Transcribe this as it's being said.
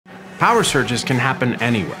Power surges can happen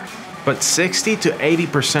anywhere, but 60 to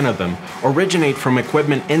 80% of them originate from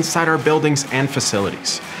equipment inside our buildings and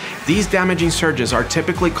facilities. These damaging surges are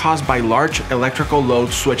typically caused by large electrical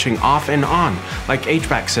loads switching off and on, like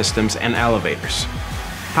HVAC systems and elevators.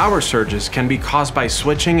 Power surges can be caused by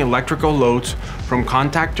switching electrical loads from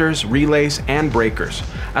contactors, relays, and breakers,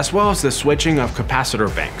 as well as the switching of capacitor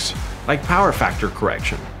banks, like power factor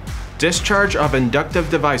correction. Discharge of inductive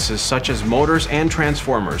devices such as motors and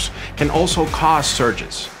transformers can also cause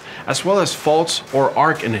surges, as well as faults or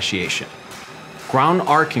arc initiation. Ground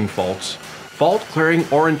arcing faults, fault clearing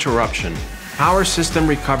or interruption, power system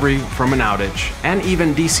recovery from an outage, and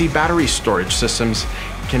even DC battery storage systems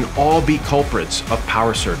can all be culprits of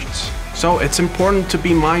power surges. So it's important to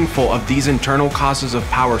be mindful of these internal causes of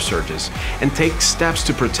power surges and take steps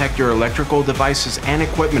to protect your electrical devices and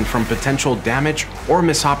equipment from potential damage or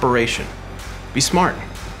misoperation. Be smart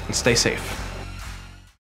and stay safe.